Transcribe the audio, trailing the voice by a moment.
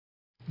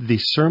The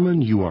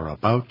sermon you are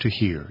about to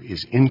hear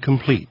is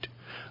incomplete,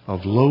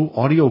 of low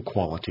audio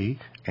quality,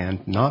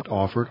 and not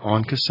offered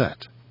on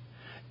cassette.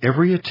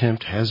 Every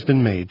attempt has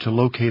been made to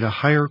locate a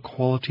higher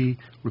quality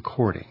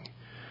recording.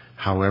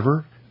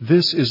 However,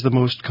 this is the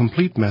most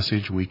complete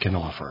message we can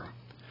offer.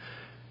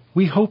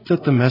 We hope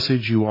that the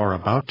message you are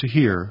about to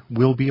hear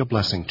will be a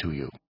blessing to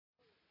you.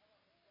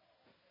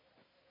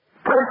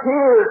 The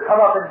tears come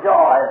up in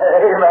joy.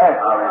 Amen.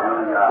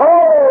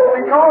 Oh,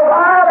 because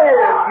I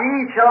live,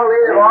 ye shall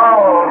live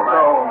also.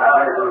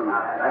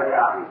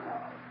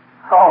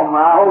 Oh,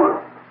 my.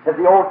 If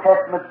the Old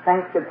Testament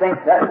saints could think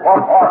that,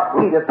 what ought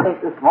we to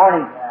think this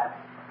morning?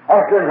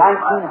 After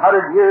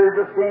 1900 years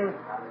of sin,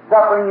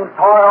 suffering and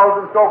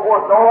toils and so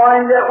forth,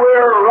 knowing that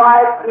we're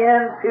right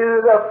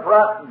into the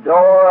front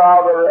door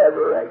of the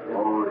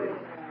resurrection.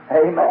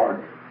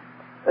 Amen.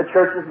 The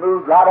church has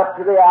moved right up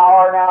to the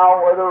hour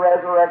now where the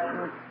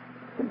resurrection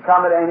can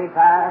come at any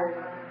time.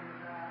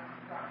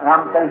 And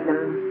I'm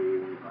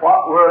thinking,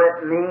 what will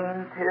it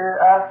mean to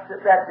us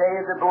at that day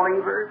as the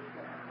believers?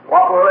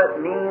 What will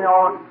it mean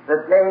on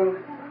the day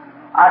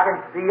I can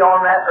see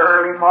on that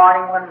early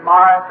morning when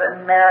Martha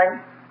and Mary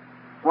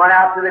went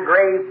out to the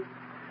grave?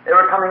 They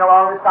were coming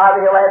along the side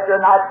of the hill after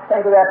a night.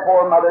 Think of that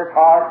poor mother's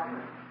heart.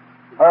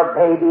 Her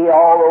baby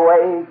all the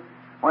way.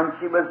 When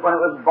it was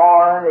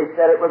born, they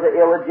said it was an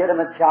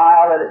illegitimate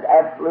child, that it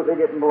absolutely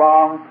didn't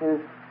belong to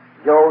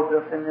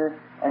Joseph, and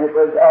it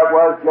was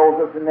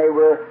Joseph, and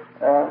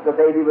the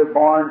baby was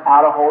born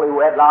out of holy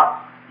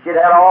wedlock. She'd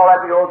had all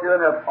that to go through,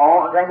 and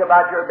think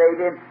about your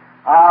baby, and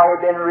how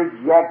he'd been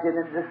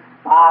rejected and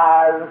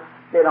despised and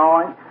spit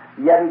on.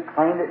 Yet he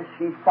claimed it, and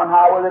she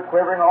somehow with a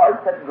quivering heart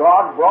said,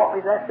 God brought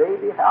me that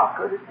baby, how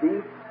could it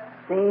be?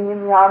 Seeing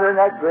him yonder in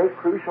that great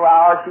crucial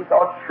hour, she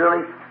thought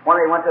surely when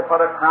they went to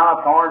put a crown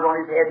of thorns on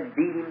his head,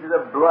 beat him to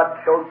the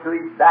blood, showed through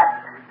his back,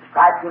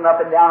 striped him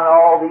up and down and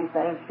all these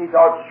things, she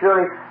thought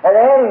surely at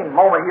any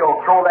moment he'll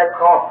throw that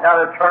cross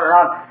down and turn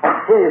around and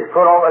hit his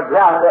foot on the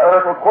ground, and the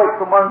earth will quake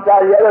from one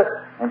side to the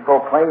other and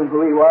proclaim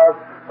who he was.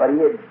 But he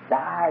had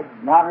died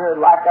yonder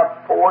like a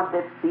poor,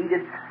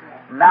 defeated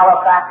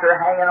malefactor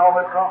hanging on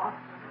the cross.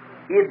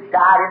 He had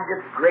died in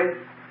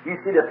disgrace. You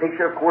see the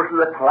picture, of course,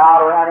 of the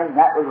cloud around him.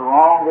 That was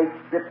wrong. They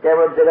stripped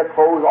every bit of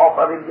clothes off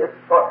of him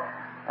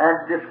and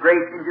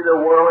disgraced him to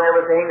the world and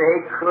everything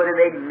they could, and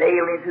they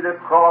nailed him to the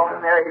cross,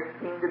 and there he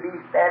seemed to be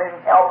standing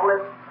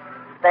helpless,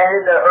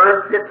 standing the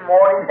earth this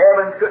morning.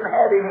 Heaven couldn't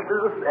have him. He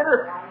was a sinner.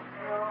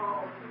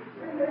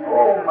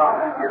 Oh,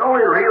 my. You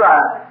only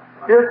realize,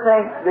 just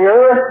think, the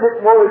earth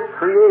that was his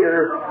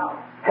creator,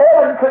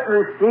 heaven couldn't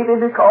receive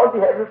him because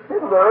he had the sin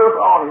of the earth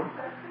on him.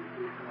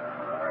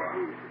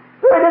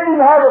 So he didn't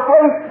even have a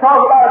place to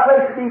talk about a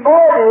place to be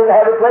born, he didn't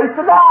have a place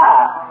to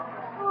die.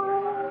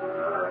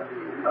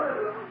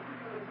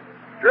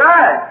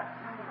 Right.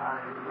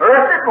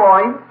 Earth this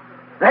morning,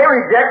 they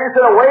rejected and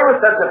said, away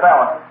with such a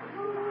fellow.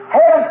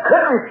 Heaven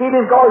couldn't receive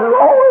him because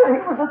he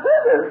was a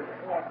sinner.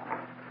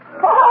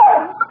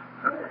 God!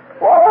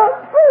 What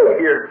a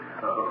Savior!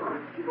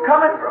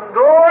 Coming from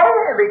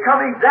glory and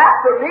becoming that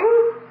for me?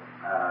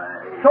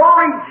 So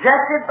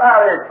rejected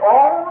by his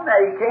own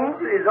that he came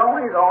to his own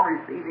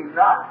received him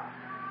not.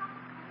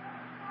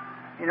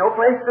 No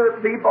place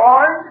to be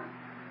born,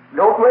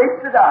 no place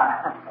to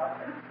die.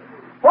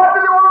 What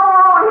to do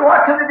on?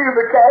 What can they do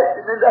but cast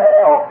him into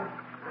hell?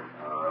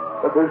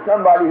 But there's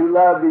somebody who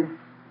loved him.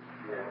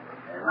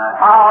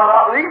 I'll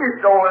not leave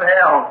his soul in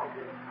hell.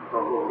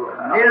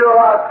 Neither will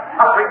I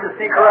suffering to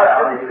see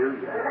corruption.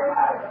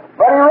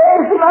 But he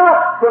raised him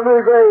up from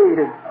the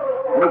grave,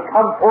 and he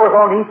come forth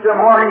on Easter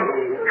morning.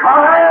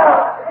 Come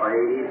out!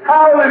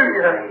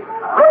 Hallelujah!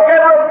 Look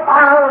every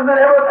frown and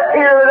every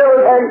tear and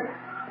everything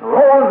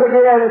rose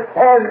again and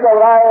stands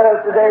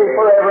alive today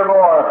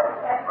forevermore.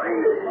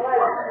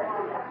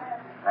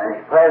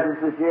 His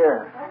presence is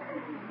here.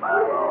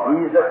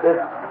 He's at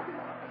this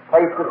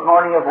place this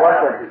morning of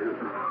worship.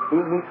 He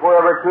meets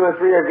wherever two or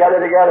three are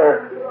gathered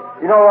together.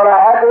 You know what a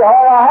happy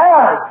heart I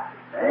have.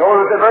 You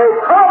know that the very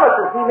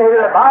promises he made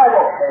in the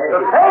Bible, the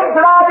things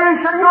that I do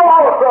shall you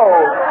also.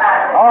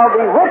 I'll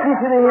be with you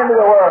to the end of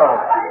the world.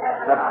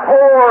 The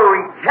poor,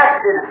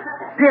 rejected,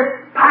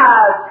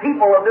 despised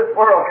people of this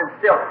world can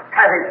still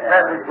have his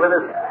presence with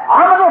us.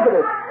 I'm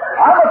omnipotent.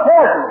 I'm a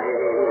present.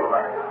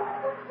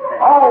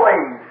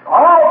 Always,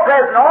 all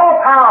present,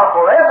 all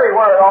powerful,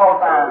 everywhere at all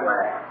times.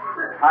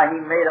 He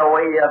made a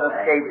way of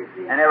escape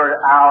in every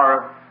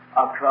hour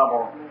of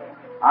trouble.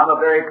 I'm a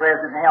very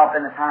present help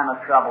in the time of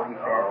trouble, he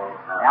said.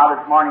 Now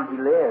this morning he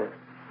lives.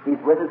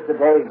 He's with us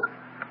today.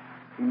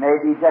 He may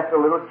be just a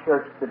little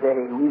church today.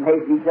 We may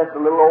be just a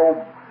little old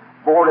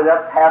boarded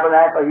up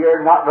tabernacle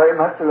here, not very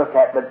much to look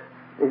at, but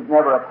there's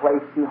never a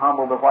place too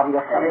humble to what he'll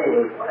come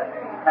to.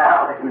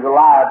 He's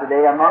alive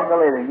today among the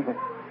living.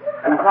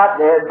 He's not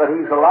dead, but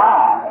he's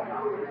alive.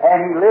 And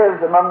he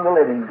lives among the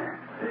living.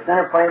 The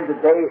sinner friend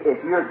today, if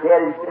you're dead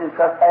in sin and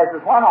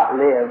trespasses, why not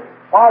live?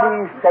 Why do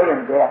you stay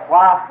in death?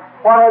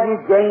 What have you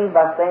gained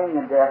by staying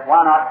in death?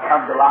 Why not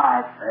come to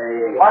life?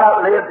 Why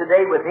not live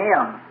today with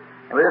him?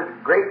 And with this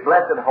great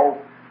blessed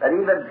hope that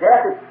even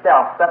death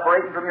itself,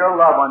 separating from your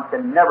loved ones,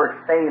 can never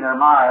stain or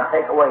mar or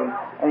take away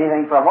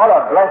anything from. What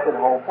a blessed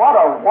hope. What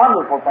a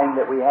wonderful thing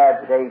that we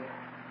have today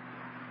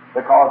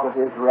because of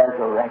His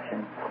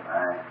resurrection.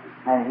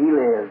 And He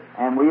lives,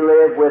 and we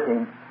live with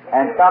Him.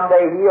 And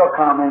someday He'll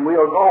come and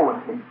we'll go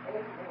with Him.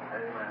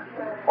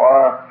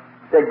 Or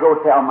said, go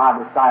tell my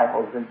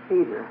disciples, and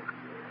Peter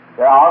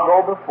said, I'll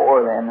go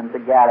before them into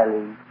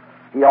Galilee.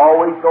 He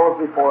always goes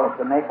before us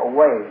to make a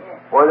way.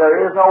 Where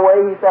there is no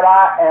way, He said,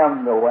 I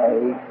am the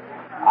way.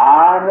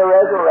 I am the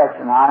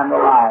resurrection. I am the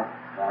life.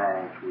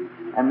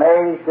 And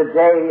may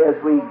today, as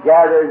we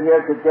gather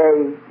here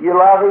today, you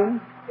love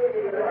Him?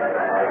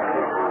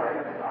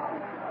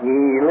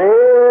 He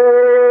lives.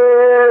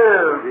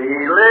 He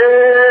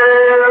lives.